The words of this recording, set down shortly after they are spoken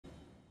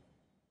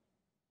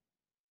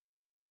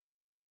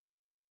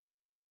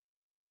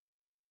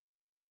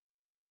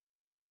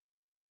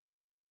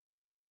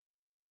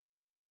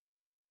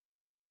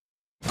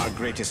Our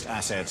greatest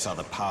assets are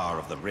the power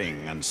of the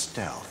ring and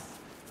stealth.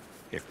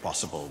 If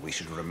possible, we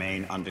should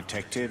remain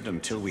undetected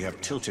until we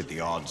have tilted the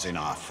odds in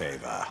our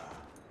favor.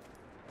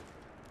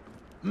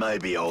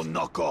 Maybe I'll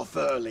knock off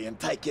early and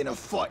take in a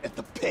fight at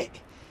the pit.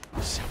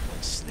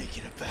 Someone's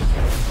sneaking about.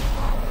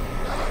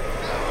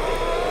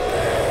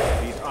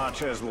 These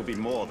archers will be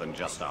more than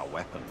just our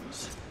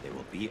weapons. They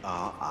will be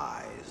our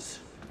eyes.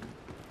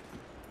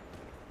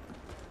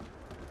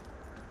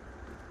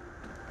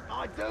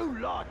 I do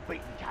like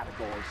beating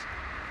categories.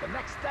 The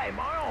next day,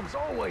 my arm's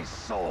always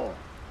sore.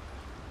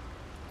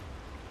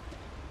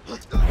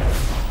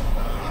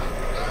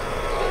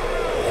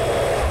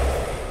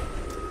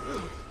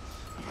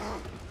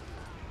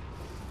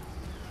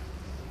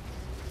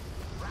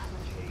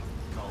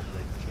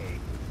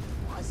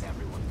 Why's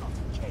everyone got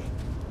a king?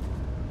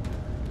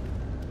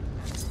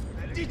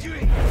 Did you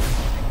hear?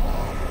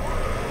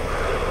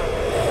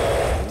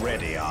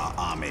 Already our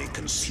army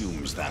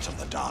consumes that of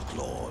the Dark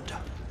Lord.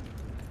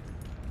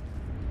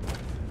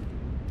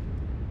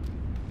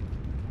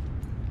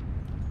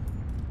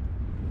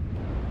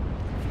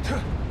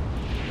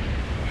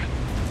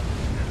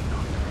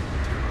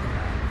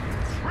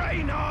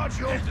 Train hard,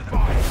 you'll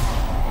fight!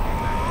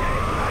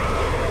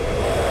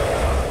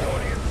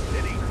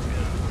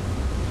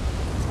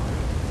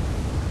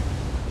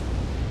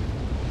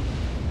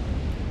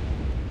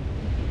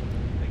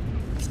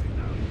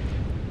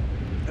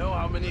 Know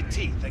how many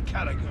teeth a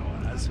calico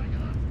has?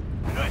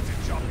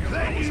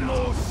 Plenty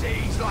more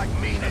seas like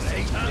Minas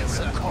East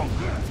to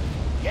conquer.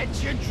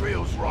 Get your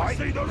drills right,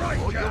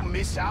 or you'll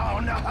miss out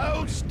on the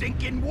whole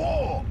stinking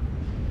war!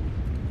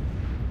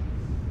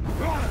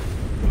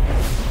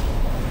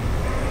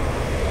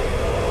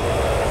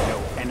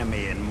 No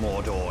enemy in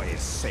Mordor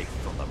is safe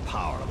from the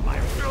power of my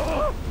ring.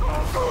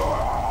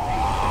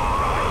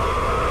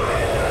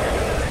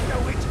 Let the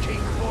Witch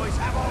King boys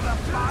have all the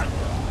fun!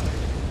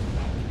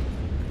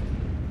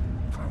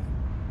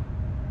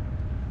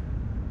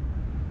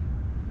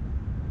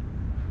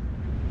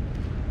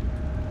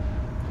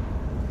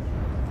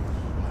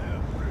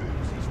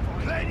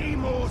 Plenty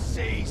more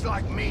seas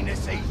like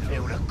Minas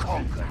Eastfield to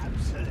conquer.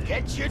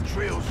 Get your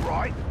drills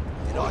right,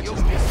 or you'll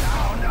miss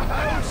out on the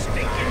whole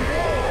stinking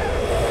war!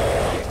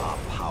 We are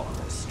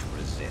powerless to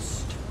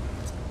resist.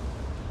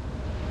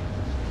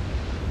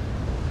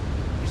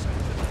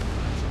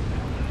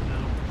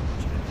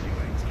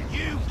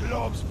 You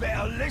globs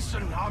better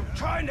listen. I'm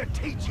trying to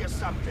teach you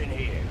something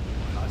here.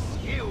 A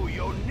skill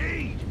you'll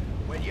need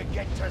when you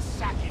get to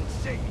Sacking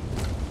City.